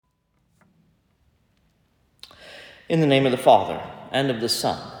In the name of the Father, and of the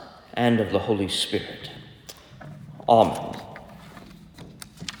Son, and of the Holy Spirit. Amen.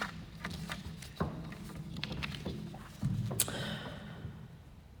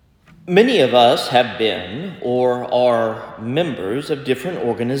 Many of us have been or are members of different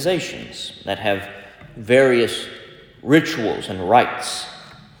organizations that have various rituals and rites.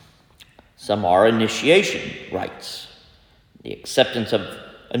 Some are initiation rites, the acceptance of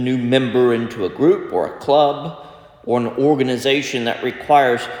a new member into a group or a club or an organization that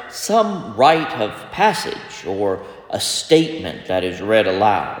requires some rite of passage or a statement that is read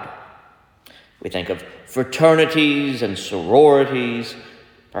aloud. We think of fraternities and sororities,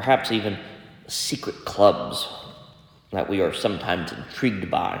 perhaps even secret clubs that we are sometimes intrigued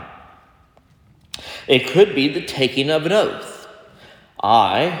by. It could be the taking of an oath.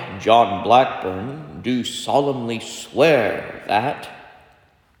 I, John Blackburn, do solemnly swear that.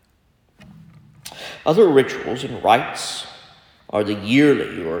 Other rituals and rites are the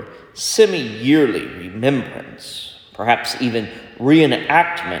yearly or semi-yearly remembrance, perhaps even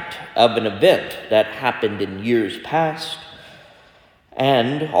reenactment of an event that happened in years past,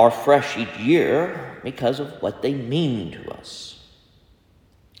 and are fresh each year because of what they mean to us.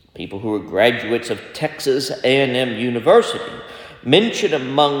 People who are graduates of Texas A&M University mention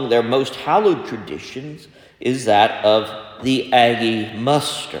among their most hallowed traditions is that of the Aggie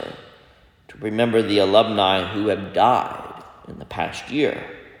Muster, to remember the alumni who have died in the past year.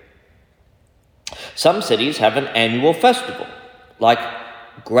 Some cities have an annual festival, like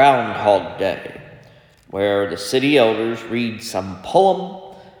Groundhog Day, where the city elders read some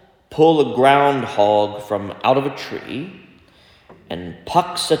poem, pull a groundhog from out of a tree, and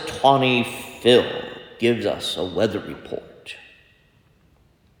Puxatawny Phil gives us a weather report.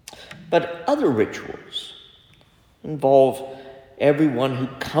 But other rituals involve everyone who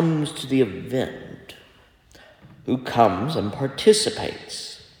comes to the event, who comes and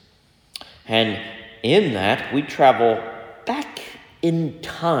participates. And in that, we travel back in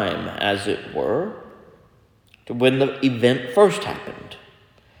time, as it were, to when the event first happened.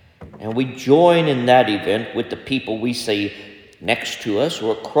 And we join in that event with the people we see next to us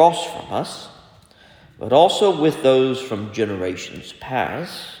or across from us, but also with those from generations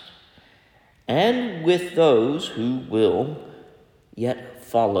past, and with those who will yet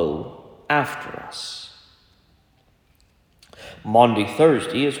follow after us. Maundy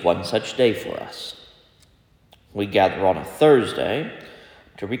Thursday is one such day for us. We gather on a Thursday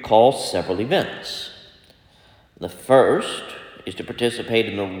to recall several events. The first is to participate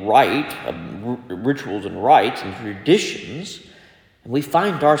in the rite of rituals and rites and traditions, and we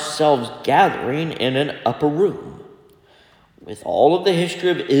find ourselves gathering in an upper room with all of the history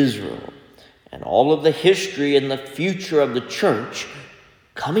of Israel and all of the history and the future of the church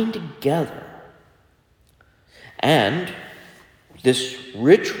coming together. And this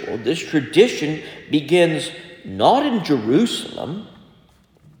ritual, this tradition, begins not in Jerusalem,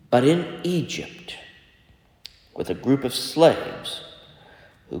 but in Egypt, with a group of slaves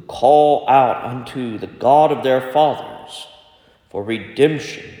who call out unto the God of their fathers for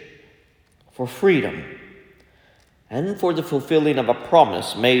redemption, for freedom, and for the fulfilling of a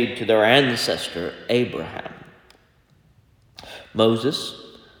promise made to their ancestor Abraham. Moses,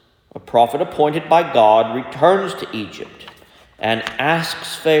 a prophet appointed by God, returns to Egypt and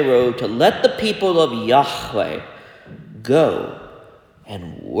asks Pharaoh to let the people of Yahweh go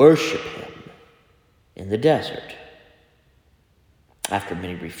and worship him in the desert. After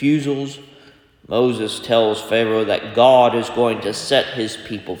many refusals, Moses tells Pharaoh that God is going to set his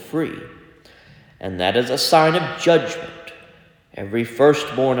people free, and that as a sign of judgment, every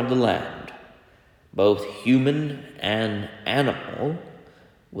firstborn of the land, both human and animal,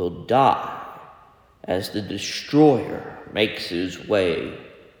 will die as the destroyer makes his way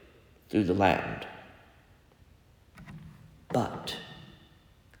through the land. But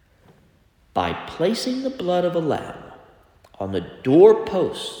by placing the blood of a lamb on the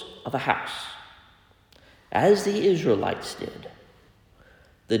doorposts of a house, as the Israelites did,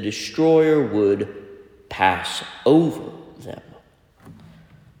 the destroyer would pass over them.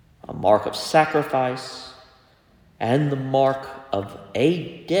 A mark of sacrifice and the mark of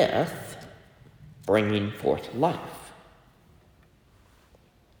a death bringing forth life.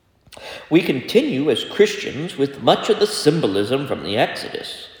 We continue as Christians with much of the symbolism from the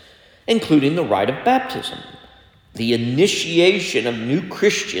Exodus, including the rite of baptism, the initiation of new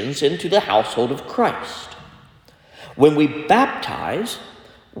Christians into the household of Christ. When we baptize,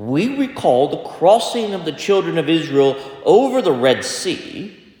 we recall the crossing of the children of Israel over the Red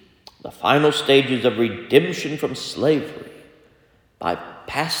Sea, the final stages of redemption from slavery, by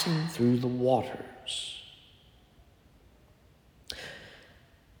passing through the waters.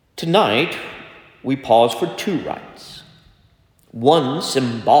 Tonight, we pause for two rites, one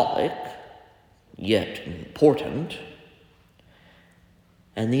symbolic, yet important,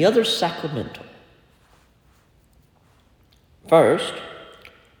 and the other sacramental. First,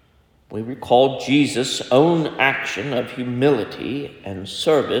 we recall Jesus' own action of humility and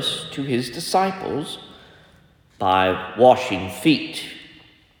service to his disciples by washing feet.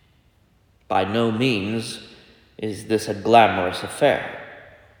 By no means is this a glamorous affair.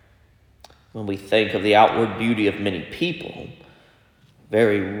 When we think of the outward beauty of many people,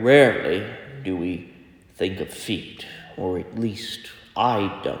 very rarely do we think of feet, or at least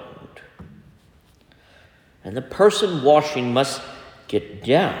I don't. And the person washing must get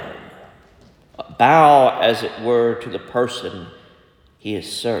down, bow, as it were, to the person he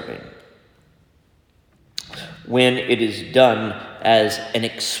is serving. When it is done as an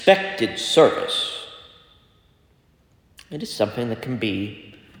expected service, it is something that can be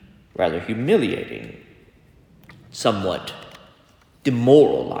rather humiliating, somewhat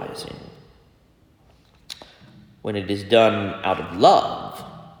demoralizing. When it is done out of love,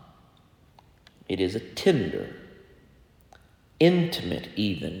 it is a tender, intimate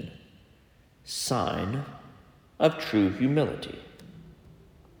even, sign of true humility.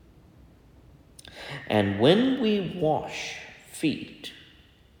 And when we wash feet,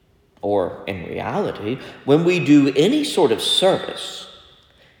 or in reality, when we do any sort of service,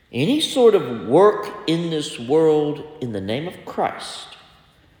 any sort of work in this world in the name of Christ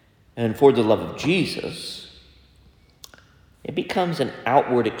and for the love of Jesus, it becomes an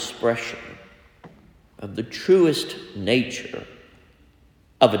outward expression of the truest nature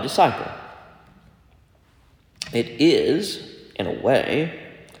of a disciple. It is, in a way,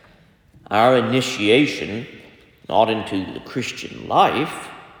 our initiation not into the Christian life,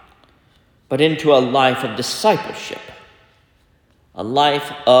 but into a life of discipleship, a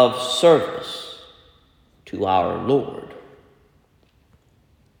life of service to our Lord.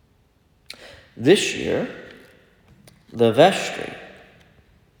 This year, the vestry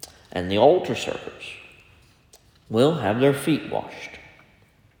and the altar servers will have their feet washed.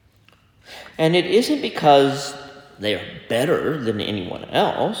 And it isn't because they are better than anyone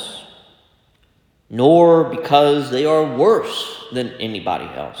else, nor because they are worse than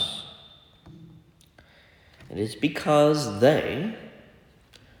anybody else. It is because they,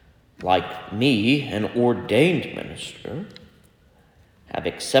 like me, an ordained minister, have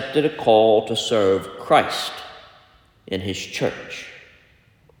accepted a call to serve Christ in his church,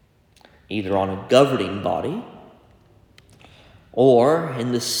 either on a governing body or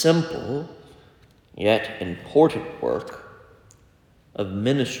in the simple yet important work of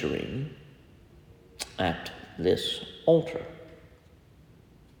ministering at this altar.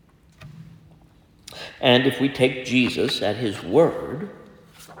 And if we take Jesus at his word,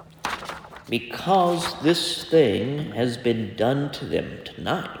 because this thing has been done to them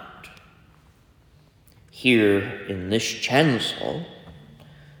tonight, here in this chancel,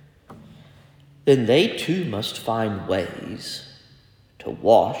 then they too must find ways to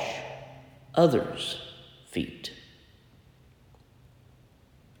wash others' feet.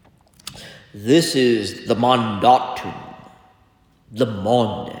 This is the mandatum, the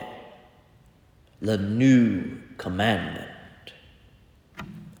monde, the new commandment.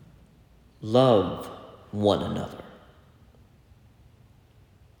 Love one another.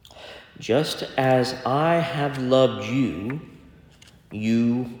 Just as I have loved you,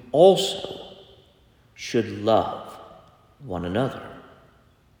 you also should love one another.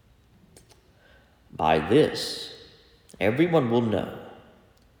 By this, everyone will know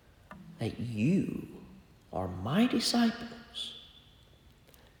that you are my disciples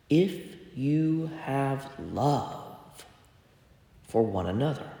if you have love for one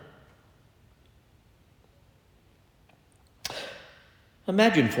another.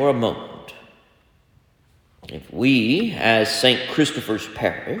 Imagine for a moment if we, as St. Christopher's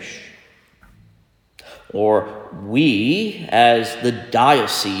Parish, or we, as the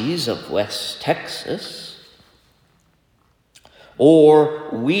Diocese of West Texas, or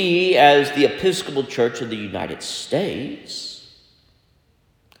we, as the Episcopal Church of the United States,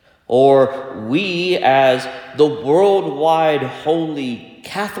 or we, as the worldwide Holy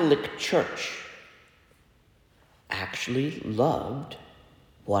Catholic Church, actually loved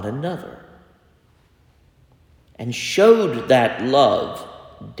one another and showed that love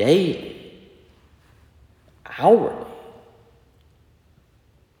daily, hourly.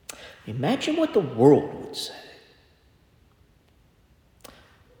 Imagine what the world would say.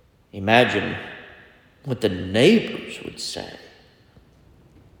 Imagine what the neighbors would say.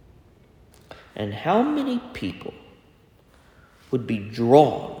 And how many people would be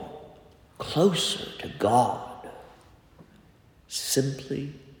drawn closer to God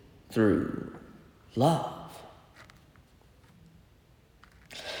simply through love.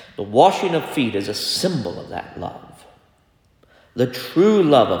 The washing of feet is a symbol of that love, the true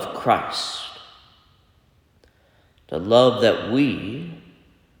love of Christ, the love that we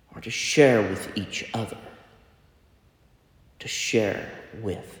are to share with each other, to share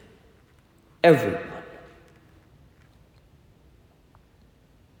with everyone.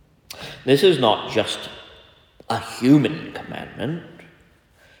 This is not just a human commandment,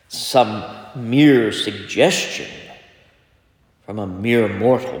 some mere suggestion from a mere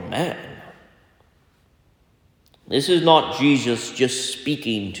mortal man. This is not Jesus just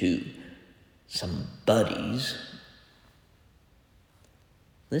speaking to some buddies.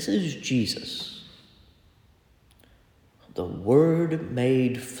 This is Jesus, the Word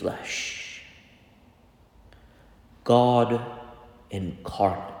made flesh, God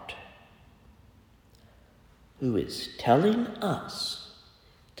incarnate, who is telling us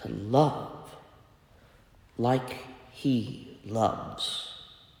to love like he loves,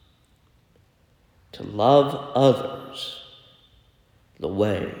 to love others the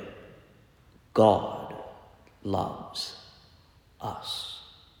way God loves us.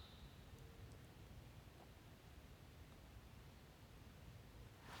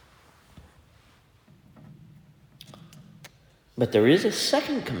 But there is a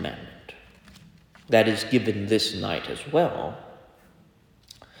second commandment that is given this night as well,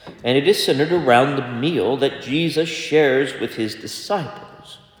 and it is centered around the meal that Jesus shares with his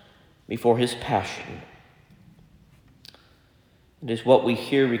disciples before his passion. It is what we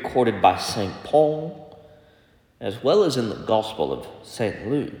hear recorded by St. Paul, as well as in the Gospel of St.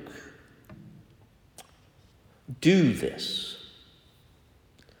 Luke. Do this.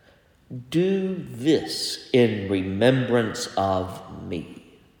 Do this in remembrance of me.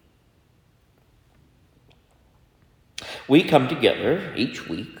 We come together each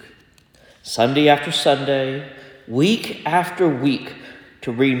week, Sunday after Sunday, week after week,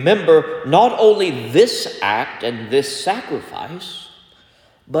 to remember not only this act and this sacrifice,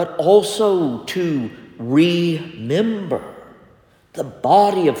 but also to remember the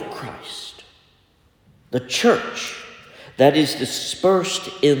body of Christ, the church that is dispersed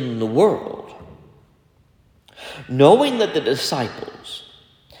in the world. Knowing that the disciples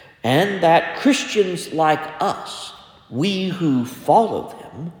and that Christians like us, we who follow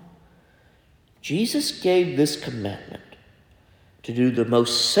them, Jesus gave this commandment to do the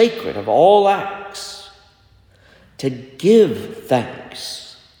most sacred of all acts, to give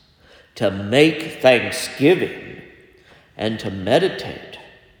thanks, to make thanksgiving, and to meditate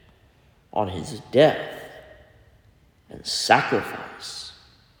on his death and sacrifice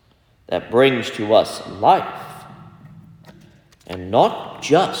that brings to us life, and not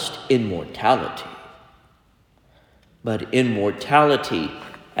just immortality, but immortality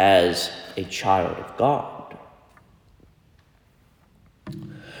as a child of God.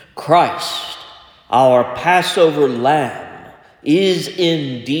 Christ, our Passover lamb, is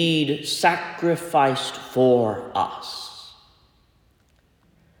indeed sacrificed for us.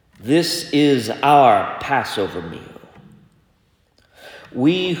 This is our Passover meal.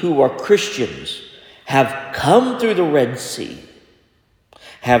 We who are Christians have come through the Red Sea,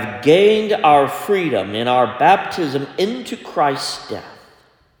 have gained our freedom in our baptism into Christ's death.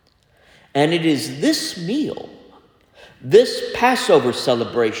 And it is this meal, this Passover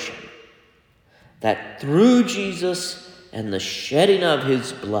celebration, that through Jesus and the shedding of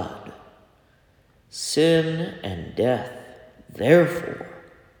his blood, sin and death, therefore,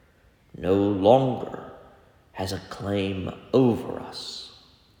 no longer has a claim over us.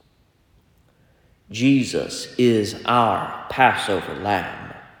 Jesus is our Passover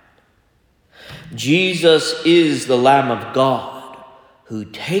lamb. Jesus is the Lamb of God who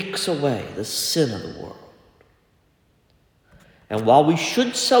takes away the sin of the world. And while we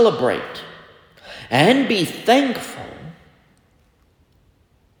should celebrate and be thankful,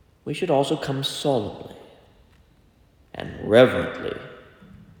 we should also come solemnly and reverently,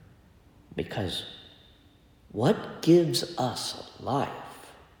 because what gives us life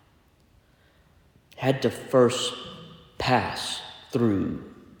had to first pass through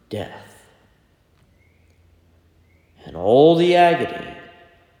death. And all the agony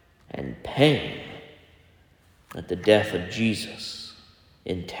and pain that the death of Jesus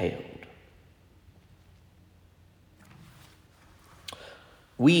entailed.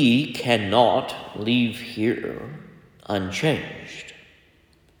 We cannot leave here unchanged,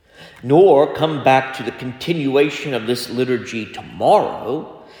 nor come back to the continuation of this liturgy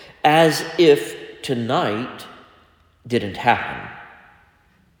tomorrow as if tonight didn't happen.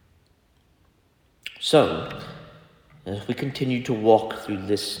 So, as we continue to walk through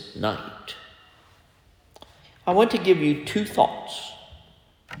this night, I want to give you two thoughts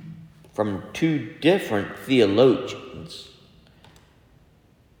from two different theologians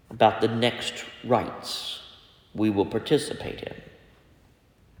about the next rites we will participate in.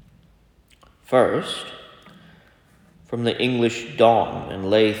 First, from the English Don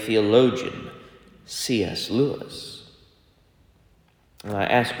and lay theologian C.S. Lewis. And I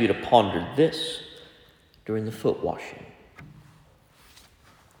ask you to ponder this during the foot washing.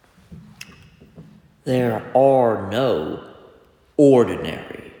 There are no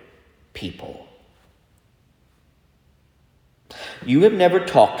ordinary people. You have never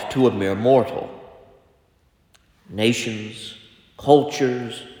talked to a mere mortal. Nations,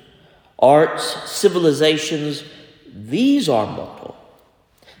 cultures, arts, civilizations, these are mortal,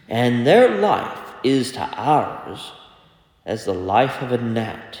 and their life is to ours as the life of a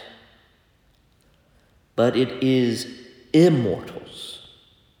gnat. But it is immortals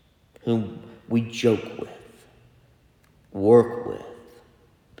whom we joke with, work with,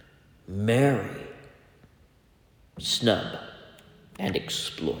 marry, snub, and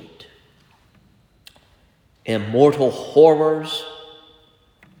exploit. Immortal horrors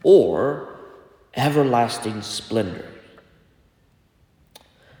or everlasting splendor.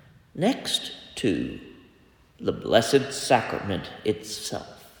 Next to the Blessed Sacrament itself,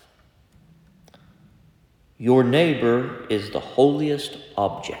 your neighbor is the holiest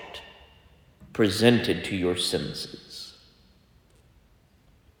object presented to your senses.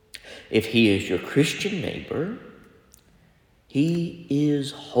 If he is your Christian neighbor, he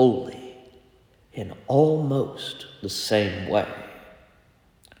is holy in almost the same way.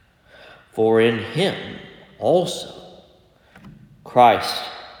 For in him also Christ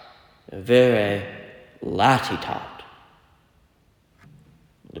vere latitat,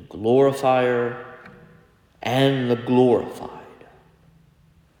 the glorifier and the glorified,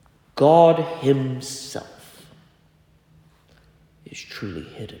 God himself is truly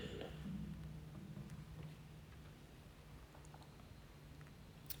hidden.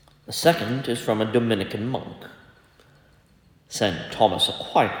 The second is from a Dominican monk, St. Thomas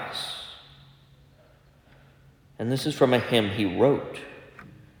Aquinas. And this is from a hymn he wrote.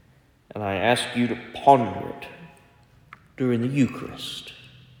 And I ask you to ponder it during the Eucharist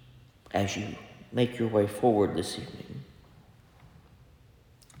as you make your way forward this evening.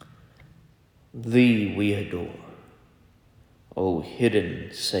 Thee we adore, O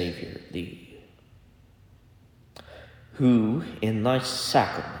hidden Savior, thee, who in thy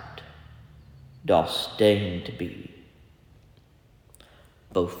sacrament dost deign to be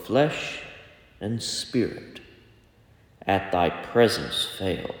both flesh and spirit at thy presence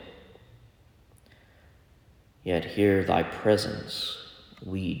fail. Yet here thy presence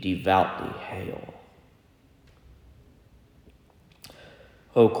we devoutly hail.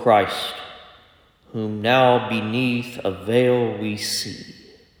 O Christ, whom now beneath a veil we see,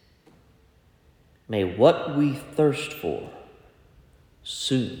 may what we thirst for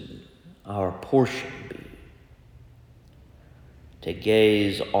soon our portion be, to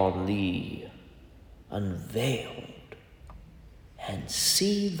gaze on thee unveiled and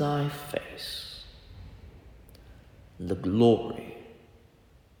see thy face, the glory,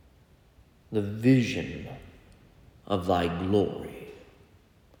 the vision of thy glory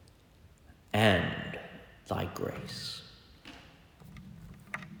and thy grace.